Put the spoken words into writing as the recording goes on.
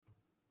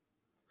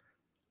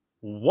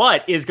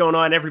What is going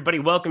on, everybody?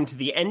 Welcome to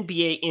the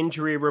NBA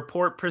Injury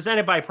Report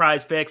presented by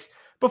Prize Picks.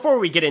 Before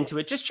we get into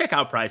it, just check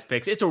out Prize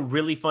Picks. It's a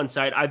really fun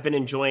site. I've been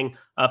enjoying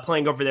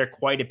playing over there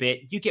quite a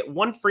bit. You get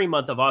 1 free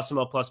month of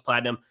Awesemo Plus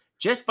Platinum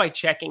just by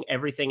checking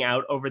everything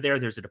out over there.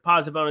 There's a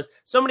deposit bonus.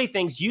 So many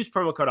things. Use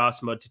promo code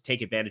Awesemo to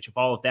take advantage of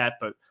all of that.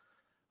 But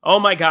oh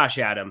my gosh,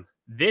 Adam,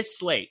 this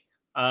slate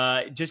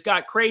just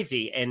got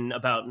crazy. And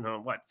about,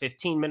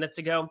 15 minutes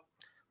ago?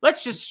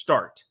 Let's just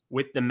start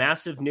with the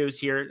massive news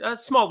here. A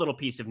small little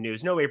piece of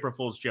news. No April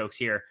Fool's jokes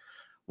here.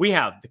 We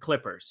have the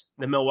Clippers,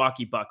 the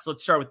Milwaukee Bucks.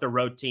 Let's start with the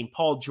road team.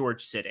 Paul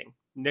George sitting.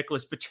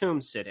 Nicholas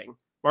Batum sitting.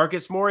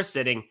 Marcus Morris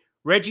sitting.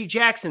 Reggie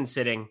Jackson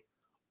sitting.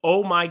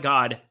 Oh my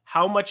God.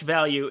 How much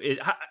value is...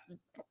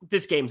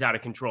 This game's out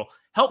of control.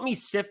 Help me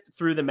sift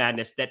through the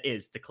madness that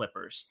is the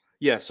Clippers.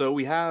 Yeah, so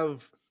we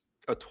have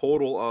a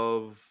total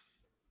of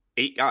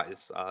 8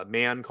 guys.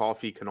 Mann,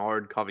 Coffey,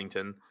 Kennard,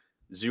 Covington,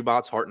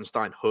 Zubats,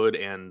 Hartenstein, Hood,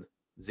 and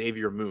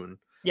Xavier Moon.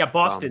 Yeah,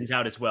 Boston's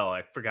out as well.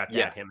 I forgot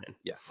to add him in.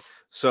 Yeah.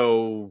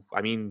 So,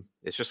 I mean,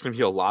 it's just going to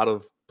be a lot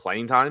of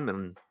playing time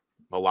and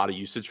a lot of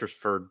usage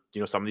for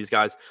some of these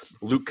guys.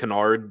 Luke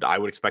Kennard, I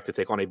would expect to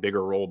take on a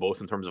bigger role, both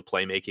in terms of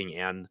playmaking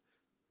and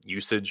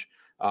usage.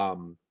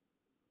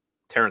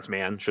 Terrence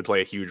Mann should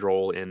play a huge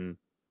role in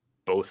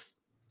both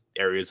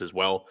areas as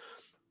well.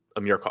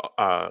 Amir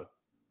Coffey's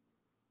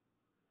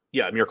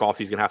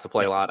going to have to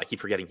play a lot. I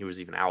keep forgetting he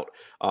was even out.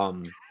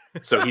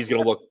 So he's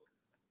going to look,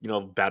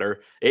 better.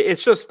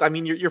 It's just, I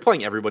mean, you're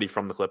playing everybody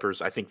from the Clippers.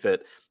 I think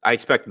that I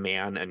expect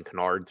Mann and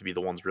Kennard to be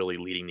the ones really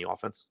leading the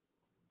offense.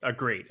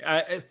 Agreed.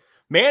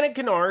 Mann and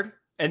Kennard,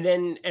 and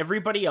then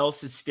everybody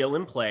else is still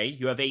in play.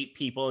 You have 8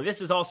 people. And this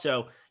is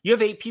also, you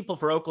have 8 people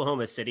for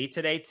Oklahoma City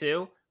today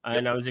too.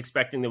 And I was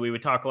expecting that we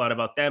would talk a lot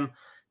about them.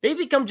 They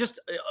become just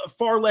a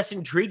far less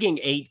intriguing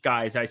 8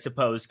 guys, I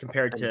suppose,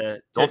 compared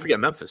to don't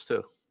forget Memphis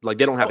too. Like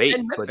they don't have 8,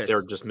 but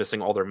they're just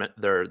missing all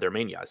their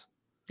main guys.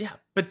 Yeah,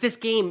 but this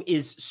game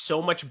is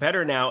so much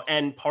better now,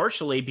 and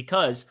partially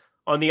because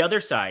on the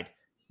other side,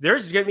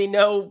 there's going to be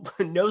no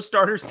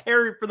starters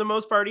there for the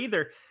most part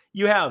either.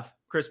 You have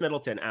Chris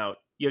Middleton out.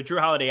 You have Drew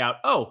Holiday out.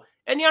 Oh,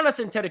 and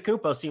Giannis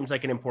Antetokounmpo seems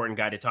like an important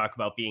guy to talk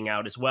about being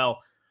out as well.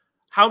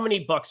 How many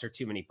bucks are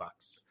too many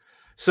bucks?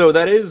 So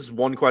that is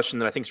one question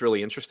that I think is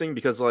really interesting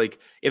because, like,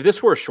 if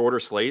this were a shorter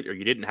slate or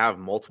you didn't have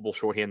multiple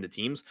shorthanded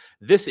teams,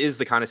 this is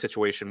the kind of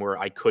situation where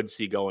I could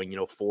see going,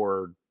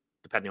 4,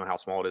 depending on how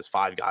small it is,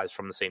 5 guys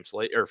from the same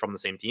slate or from the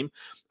same team.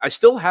 I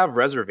still have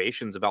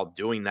reservations about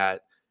doing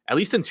that, at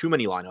least in too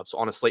many lineups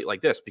on a slate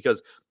like this,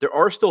 because there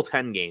are still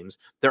 10 games.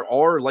 There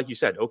are, like you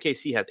said,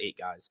 OKC has 8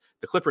 guys.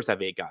 The Clippers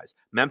have 8 guys.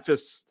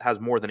 Memphis has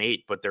more than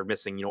 8, but they're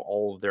missing,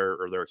 all of their,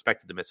 or they're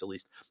expected to miss at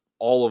least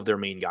all of their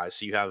main guys.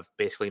 So you have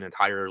basically an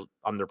entire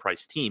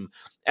underpriced team.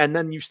 And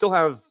then you still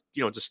have,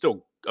 just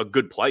still a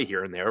good play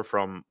here and there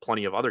from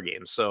plenty of other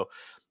games. So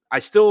I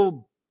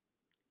still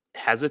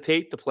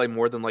hesitate to play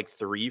more than like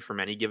 3 from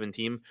any given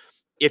team.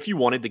 If you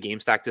wanted to game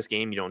stack this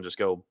game, you don't just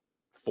go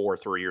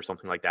 4-3 or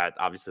something like that.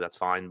 Obviously that's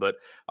fine. But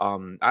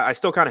I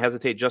still kind of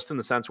hesitate just in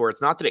the sense where it's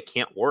not that it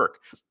can't work,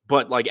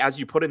 but like, as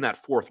you put in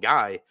that 4th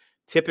guy,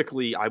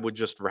 typically I would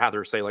just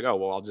rather say like, oh,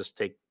 well, I'll just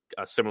take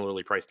a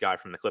similarly priced guy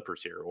from the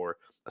Clippers here or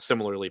a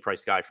similarly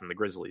priced guy from the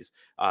Grizzlies,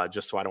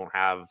 just so I don't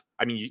have,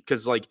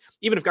 because like,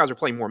 even if guys are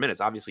playing more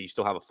minutes, obviously you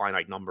still have a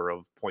finite number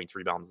of points,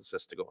 rebounds,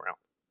 assists to go around.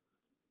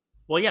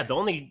 Well, yeah, the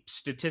only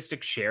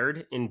statistic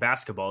shared in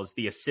basketball is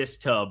the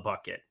assist to a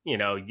bucket.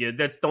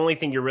 That's the only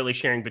thing you're really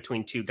sharing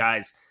between 2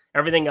 guys.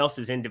 Everything else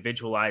is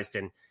individualized.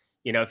 And,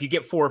 if you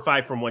get 4 or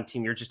 5 from one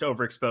team, you're just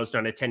overexposed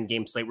on a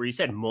 10-game slate where you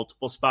said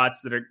multiple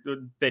spots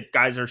that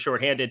guys are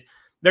shorthanded.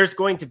 There's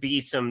going to be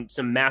some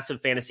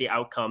massive fantasy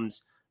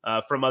outcomes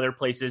from other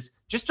places.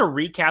 Just to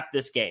recap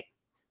this game,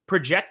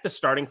 project the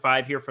starting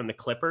 5 here from the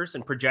Clippers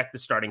and project the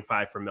starting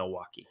 5 from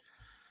Milwaukee.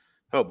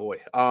 Oh, boy.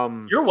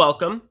 You're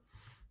welcome.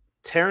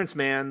 Terrence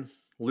Mann,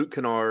 Luke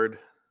Kennard,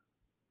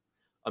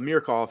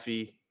 Amir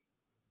Coffey,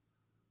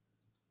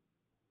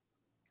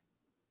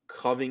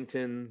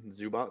 Covington,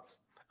 Zubats.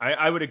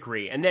 I would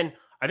agree. And then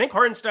I think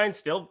Hartenstein's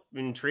still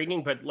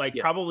intriguing, but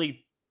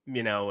probably,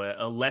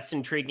 a less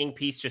intriguing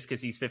piece just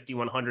because he's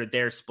 5,100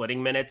 there,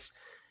 splitting minutes.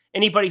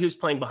 Anybody who's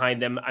playing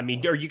behind them,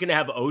 are you going to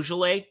have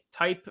Ojale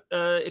type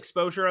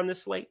exposure on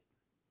this slate?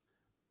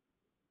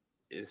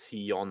 Is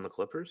he on the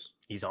Clippers?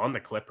 He's on the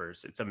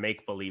Clippers. It's a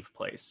make-believe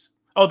place.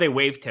 Oh, they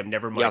waived him.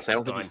 Never mind. Yes, I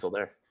don't think he's still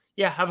there.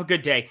 Yeah, have a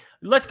good day.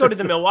 Let's go to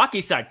the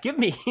Milwaukee side. Give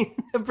me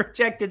the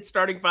projected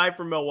starting 5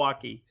 for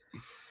Milwaukee.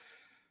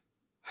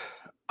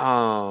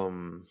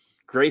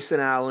 Grayson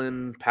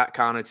Allen, Pat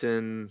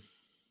Connaughton,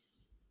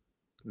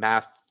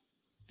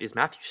 Is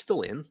Matthew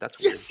still in? That's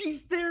weird. Yes,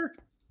 he's there.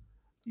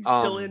 He's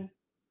still in.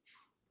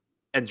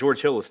 And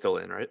George Hill is still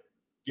in, right?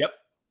 Yep.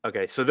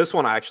 Okay, so this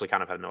one I actually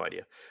kind of have no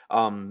idea.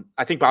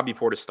 I think Bobby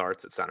Portis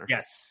starts at center.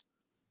 Yes.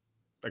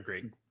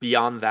 Agreed.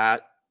 Beyond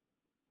that,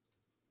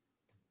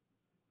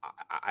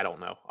 I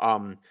don't know.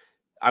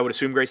 I would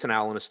assume Grayson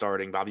Allen is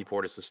starting. Bobby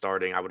Portis is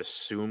starting. I would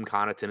assume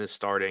Connaughton is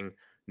starting.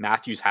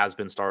 Matthews has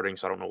been starting,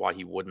 so I don't know why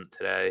he wouldn't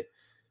today.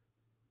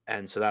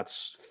 And so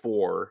that's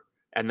 4.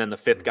 And then the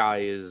 5th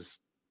guy is,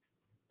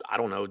 I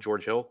don't know,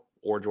 George Hill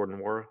or Jordan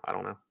Nwora. I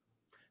don't know.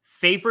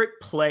 Favorite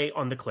play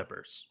on the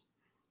Clippers?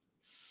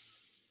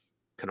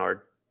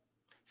 Kennard.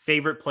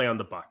 Favorite play on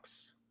the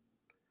Bucks?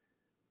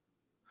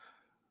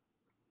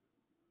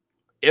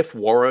 If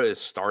Nwora is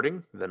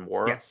starting, then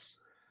Nwora. Yes.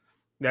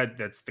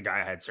 That's the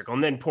guy I had circled.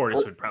 And then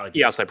Portis would probably be.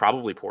 Yes, I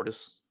probably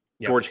Portis.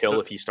 Yep. George Hill,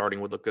 if he's starting,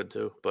 would look good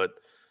too. But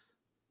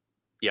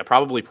yeah,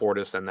 probably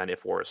Portis, and then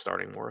if Nwora is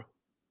starting, Nwora.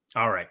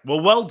 All right.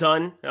 Well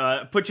done.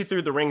 Put you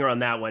through the ringer on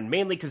that one,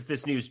 mainly because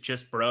this news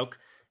just broke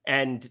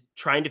and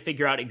trying to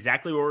figure out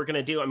exactly what we're going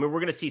to do. I mean, we're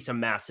going to see some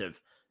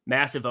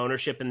massive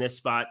ownership in this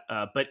spot,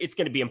 but it's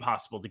going to be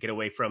impossible to get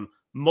away from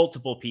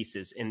multiple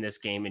pieces in this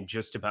game in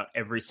just about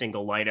every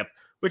single lineup,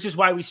 which is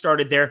why we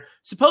started there.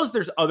 Suppose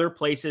there's other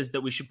places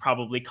that we should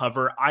probably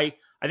cover. I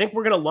think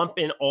we're going to lump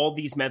in all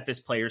these Memphis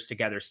players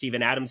together.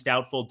 Steven Adams,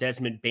 doubtful.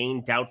 Desmond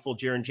Bane, doubtful.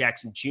 Jaren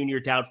Jackson Jr.,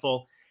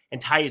 doubtful.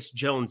 And Tyus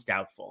Jones,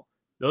 doubtful.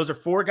 Those are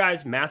 4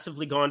 guys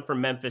massively gone from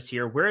Memphis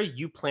here. Where are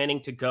you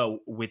planning to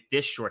go with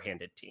this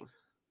shorthanded team?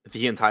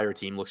 The entire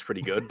team looks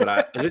pretty good,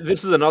 but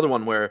this is another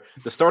one where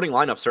the starting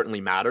lineup certainly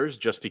matters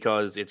just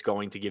because it's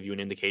going to give you an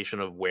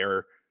indication of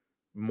where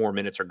more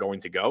minutes are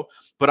going to go.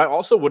 But I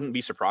also wouldn't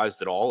be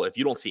surprised at all if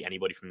you don't see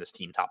anybody from this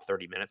team top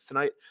 30 minutes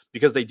tonight,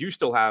 because they do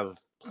still have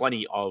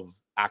plenty of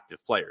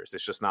active players.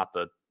 It's just not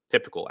the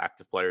typical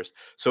active players.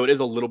 So it is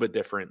a little bit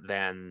different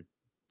than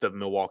the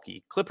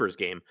Milwaukee Clippers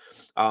game.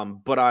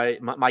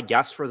 But my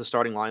guess for the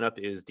starting lineup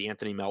is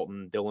D'Anthony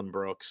Melton, Dylan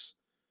Brooks,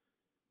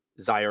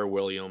 Zaire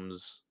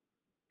Williams,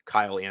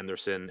 Kyle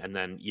Anderson, and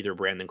then either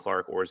Brandon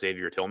Clark or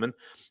Xavier Tillman.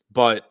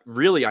 But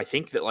really, I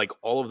think that like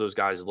all of those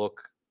guys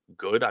look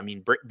good. I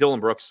mean,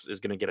 Dylan Brooks is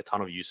going to get a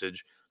ton of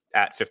usage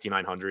at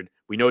 5,900.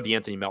 We know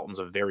D'Anthony Melton's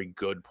a very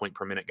good point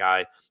per minute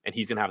guy, and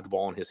he's going to have the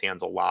ball in his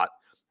hands a lot.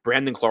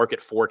 Brandon Clark at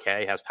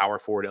 4K has power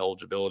forward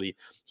eligibility.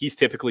 He's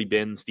typically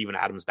been Steven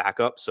Adams'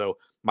 backup. So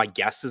my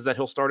guess is that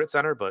he'll start at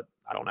center, but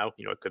I don't know.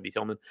 It could be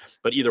Tillman.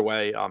 But either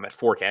way, at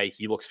 4K,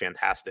 he looks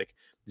fantastic.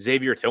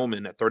 Xavier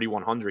Tillman at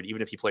 3,100,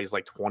 even if he plays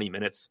like 20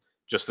 minutes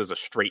just as a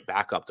straight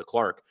backup to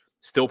Clark,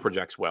 still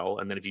projects well.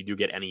 And then if you do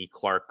get any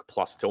Clark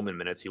plus Tillman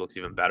minutes, he looks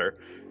even better.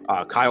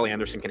 Kyle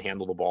Anderson can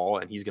handle the ball,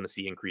 and he's going to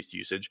see increased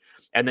usage.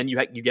 And then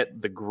you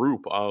get the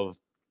group of,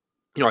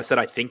 I said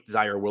I think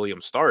Zaire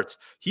Williams starts.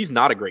 He's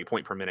not a great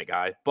point per minute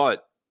guy,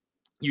 but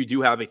you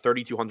do have a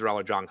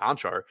 $3,200 John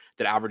Conchar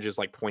that averages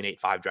like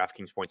 0.85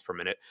 DraftKings points per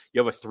minute.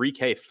 You have a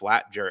 3K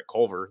flat Jarrett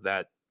Culver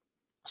that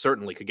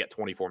certainly could get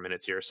 24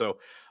 minutes here. So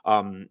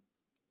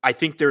I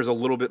think there's a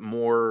little bit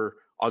more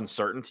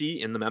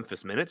uncertainty in the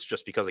Memphis minutes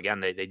just because, again,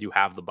 they do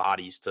have the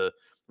bodies to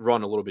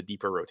run a little bit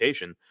deeper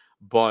rotation.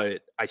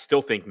 But I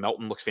still think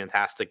Melton looks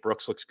fantastic.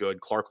 Brooks looks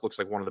good. Clark looks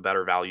like one of the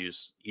better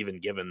values, even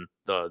given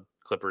the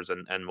Clippers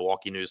and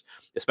Milwaukee news,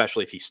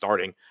 especially if he's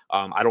starting.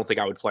 I don't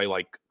think I would play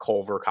like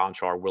Culver,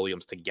 Conchar,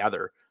 Williams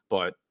together,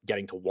 but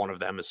getting to one of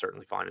them is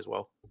certainly fine as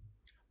well.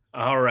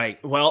 All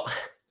right. Well,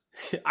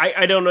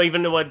 I don't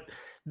even know what...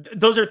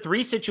 Those are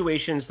 3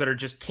 situations that are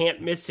just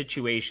can't miss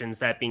situations,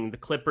 that being the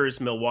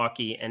Clippers,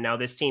 Milwaukee, and now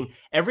this team.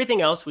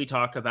 Everything else we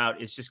talk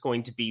about is just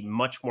going to be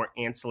much more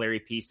ancillary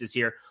pieces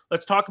here.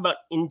 Let's talk about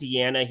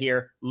Indiana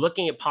here.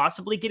 Looking at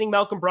possibly getting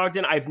Malcolm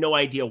Brogdon. I have no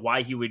idea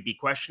why he would be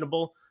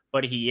questionable,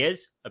 but he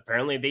is.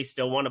 Apparently they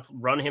still want to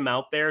run him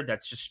out there.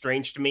 That's just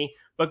strange to me.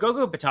 But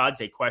Gogo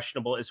Batadze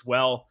questionable as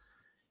well.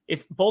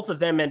 If both of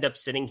them end up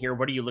sitting here,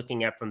 what are you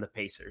looking at from the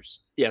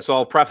Pacers? Yeah, so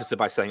I'll preface it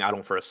by saying I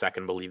don't for a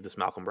second believe this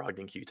Malcolm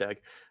Brogdon Q tag.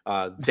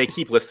 They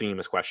keep listing him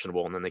as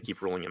questionable, and then they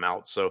keep ruling him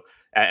out. So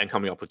and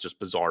coming up with just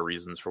bizarre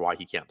reasons for why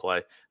he can't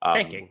play.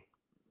 Tanking.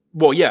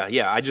 Well, yeah.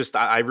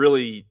 I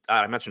really,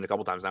 I mentioned a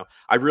couple times now,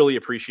 I really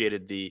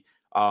appreciated the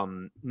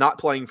not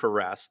playing for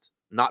rest,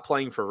 not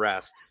playing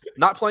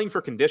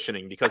for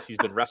conditioning because he's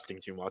been resting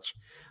too much.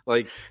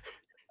 Like,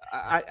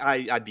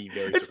 I'd be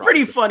very surprised. It's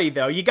pretty funny,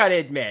 though. You got to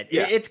admit.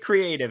 Yeah. It's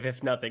creative,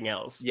 if nothing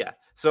else. Yeah.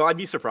 So I'd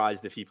be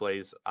surprised if he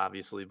plays,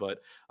 obviously. But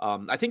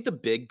I think the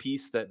big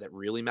piece that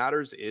really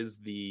matters is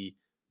the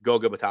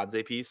Goga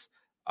Batadze piece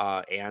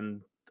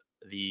and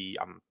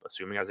I'm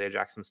assuming Isaiah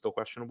Jackson's still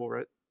questionable,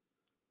 right?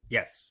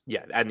 Yes.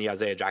 Yeah, and the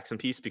Isaiah Jackson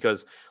piece,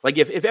 because like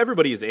if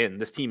everybody is in,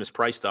 this team is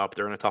priced up.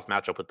 They're in a tough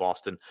matchup with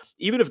Boston.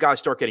 Even if guys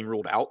start getting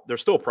ruled out, they're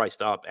still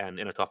priced up and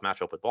in a tough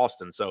matchup with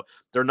Boston. So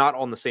they're not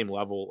on the same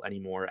level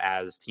anymore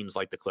as teams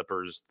like the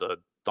Clippers, the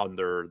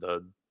Thunder,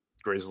 the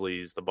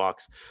Grizzlies, the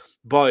Bucks.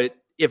 But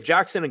if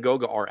Jackson and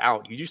Goga are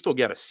out, you do still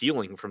get a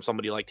ceiling from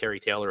somebody like Terry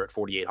Taylor at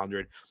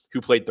 4,800, who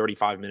played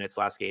 35 minutes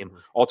last game. Mm-hmm.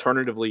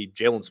 Alternatively,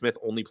 Jalen Smith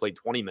only played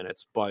 20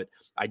 minutes, but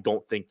I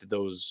don't think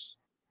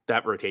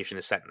that rotation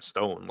is set in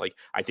stone. Like,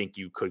 I think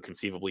you could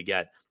conceivably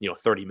get,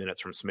 30 minutes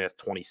from Smith,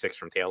 26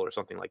 from Taylor,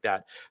 something like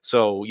that.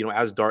 So,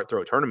 as dart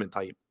throw tournament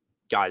type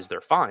guys,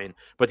 they're fine.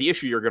 But the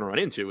issue you're going to run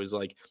into is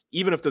like,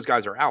 even if those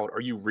guys are out,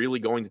 are you really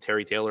going to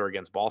Terry Taylor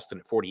against Boston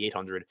at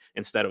 4,800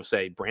 instead of,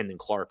 say, Brandon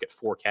Clark at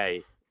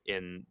 4K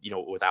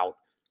without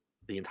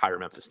the entire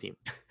Memphis team?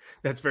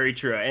 That's very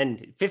true.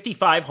 And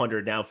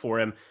 5,500 now for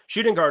him.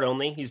 Shooting guard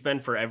only. He's been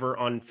forever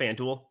on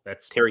FanDuel.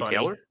 That's Terry funny.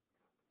 Taylor?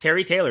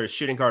 Terry Taylor is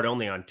shooting guard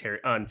only on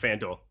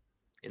FanDuel.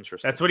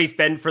 Interesting. That's what he's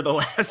been for the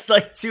last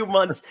 2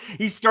 months.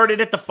 He started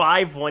at the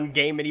 5-1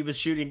 game and he was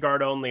shooting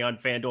guard only on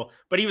FanDuel,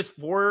 but he was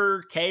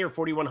 4K or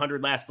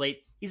 4,100 last slate.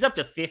 He's up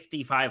to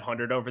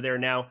 5,500 over there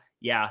now.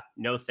 Yeah,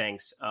 no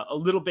thanks. A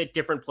little bit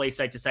different play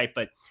site to site,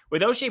 but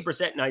with O'Shea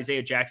Brissett and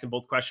Isaiah Jackson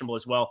both questionable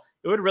as well,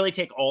 it would really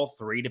take all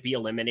three to be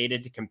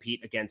eliminated to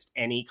compete against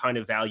any kind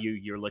of value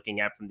you're looking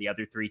at from the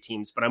other three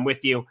teams. But I'm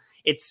with you.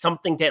 It's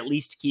something to at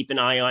least keep an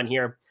eye on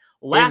here.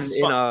 In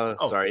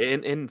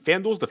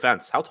FanDuel's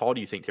defense, how tall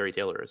do you think Terry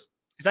Taylor is?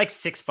 He's like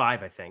 6'5",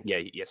 I think. Yeah,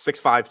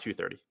 6'5",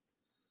 230.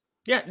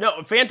 Yeah,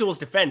 no, FanDuel's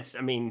defense,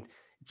 I mean,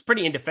 it's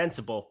pretty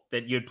indefensible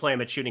that you'd play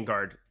him at shooting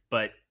guard,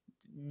 but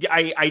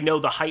I know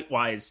the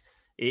height-wise,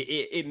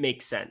 it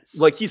makes sense.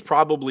 Like, he's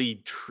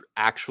probably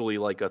actually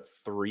like a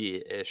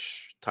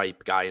 3-ish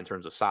type guy in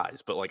terms of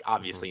size, but like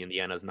obviously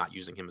Indiana's not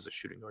using him as a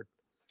shooting guard.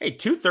 Hey,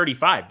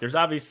 235. There's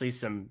obviously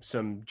some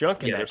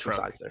junk in that there's trunk.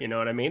 some size there. You know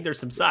what I mean? There's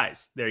some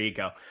size. There you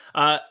go.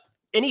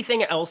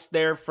 Anything else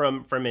there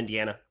from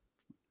Indiana?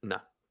 No.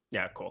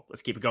 Yeah, cool.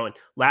 Let's keep it going.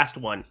 Last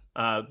one,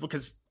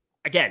 because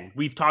again,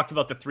 we've talked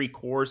about the three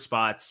core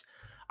spots.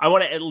 I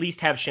want to at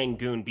least have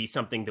Şengün be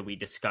something that we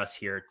discuss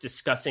here,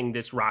 discussing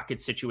this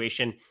Rocket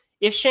situation.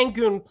 If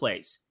Şengün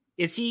plays,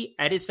 is he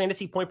at his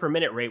fantasy point per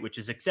minute rate, which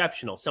is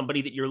exceptional,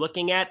 somebody that you're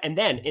looking at? And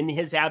then in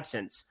his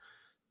absence,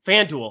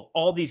 FanDuel,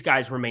 all these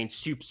guys remain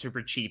super,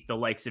 super cheap. The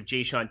likes of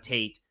Jayshawn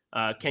Tate,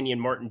 Kenyon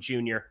Martin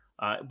Jr.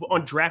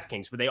 On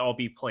DraftKings, would they all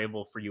be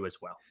playable for you as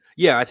well?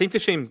 Yeah, I think the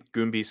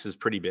Şengün piece is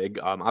pretty big.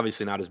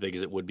 Obviously not as big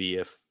as it would be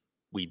if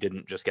we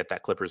didn't just get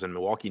that Clippers and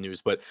Milwaukee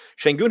news, but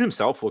Şengün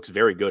himself looks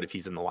very good if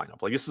he's in the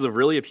lineup. Like, this is a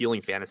really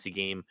appealing fantasy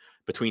game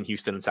between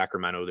Houston and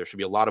Sacramento. There should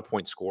be a lot of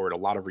points scored, a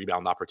lot of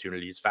rebound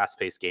opportunities,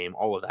 fast-paced game,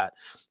 all of that.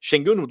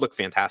 Şengün would look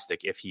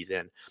fantastic if he's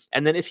in.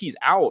 And then if he's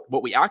out,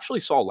 what we actually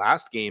saw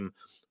last game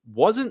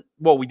wasn't,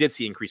 well, we did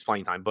see increased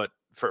playing time, but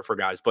for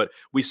guys, but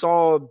we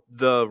saw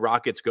the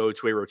Rockets go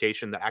to a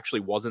rotation that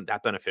actually wasn't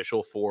that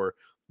beneficial for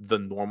the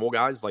normal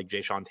guys like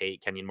Jayshawn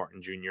Tate, Kenyon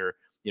Martin Jr.,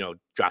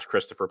 Josh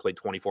Christopher played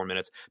 24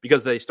 minutes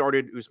because they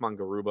started Usman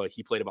Garuba.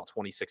 He played about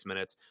 26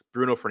 minutes.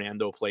 Bruno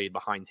Fernando played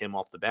behind him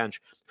off the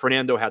bench.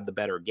 Fernando had the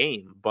better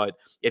game, but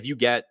if you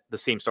get the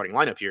same starting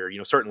lineup here,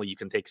 certainly you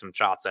can take some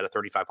shots at a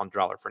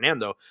 $3,500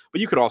 Fernando,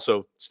 but you could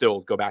also still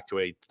go back to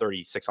a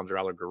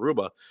 $3,600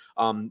 Garuba.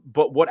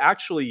 But what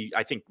actually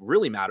I think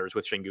really matters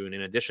with Şengün,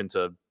 in addition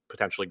to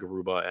potentially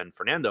Garuba and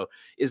Fernando,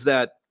 is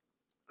that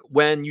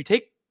when you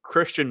take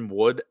Christian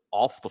Wood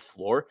off the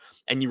floor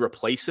and you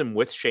replace him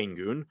with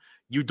Şengün,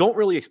 you don't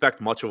really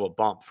expect much of a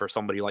bump for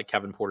somebody like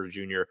Kevin Porter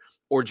Jr.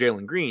 or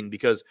Jalen Green,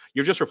 because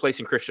you're just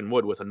replacing Christian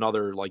Wood with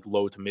another like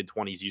low to mid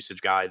 20s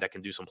usage guy that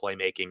can do some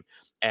playmaking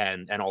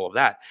and all of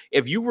that.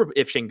 If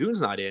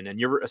Şengün's not in and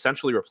you're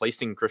essentially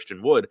replacing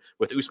Christian Wood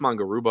with Usman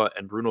Garuba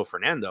and Bruno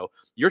Fernando,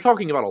 you're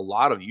talking about a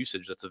lot of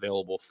usage that's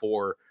available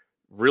for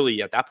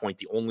really at that point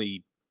the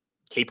only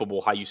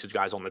capable high usage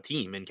guys on the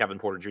team in Kevin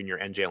Porter Jr.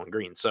 and Jalen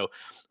Green. So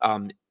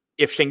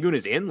if Şengün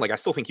is in, I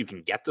still think you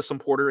can get to some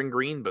Porter and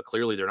Green, but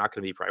clearly they're not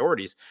going to be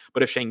priorities.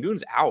 But if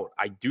Şengün's out,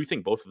 I do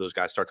think both of those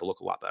guys start to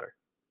look a lot better.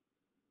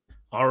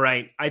 All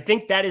right. I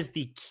think that is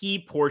the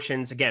key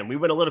portions. Again, we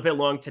went a little bit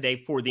long today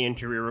for the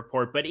injury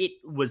report, but it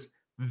was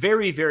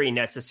very, very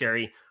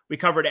necessary. We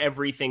covered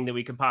everything that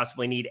we could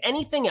possibly need.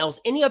 Anything else?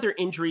 Any other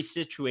injury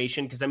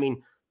situation? Because,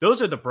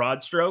 those are the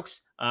broad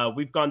strokes.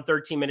 We've gone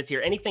 13 minutes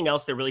here. Anything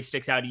else that really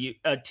sticks out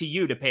to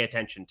you to pay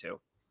attention to?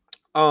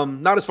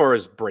 Not as far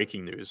as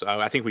breaking news.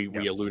 I think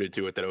we alluded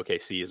to it that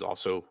OKC is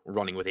also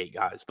running with 8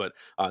 guys, but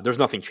there's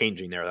nothing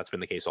changing there. That's been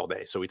the case all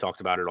day. So we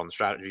talked about it on the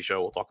strategy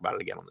show. We'll talk about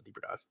it again on the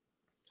deeper dive.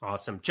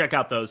 Awesome. Check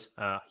out those.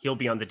 He'll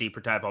be on the deeper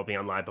dive. I'll be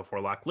on live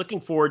before lock. Looking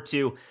forward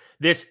to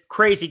this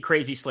crazy,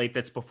 crazy slate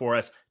that's before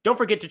us. Don't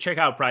forget to check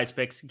out Prize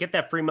Picks. Get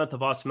that free month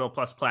of Awesome Mill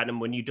Plus Platinum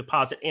when you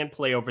deposit and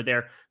play over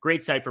there.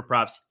 Great site for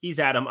props. He's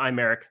Adam. I'm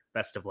Eric.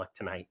 Best of luck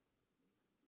tonight.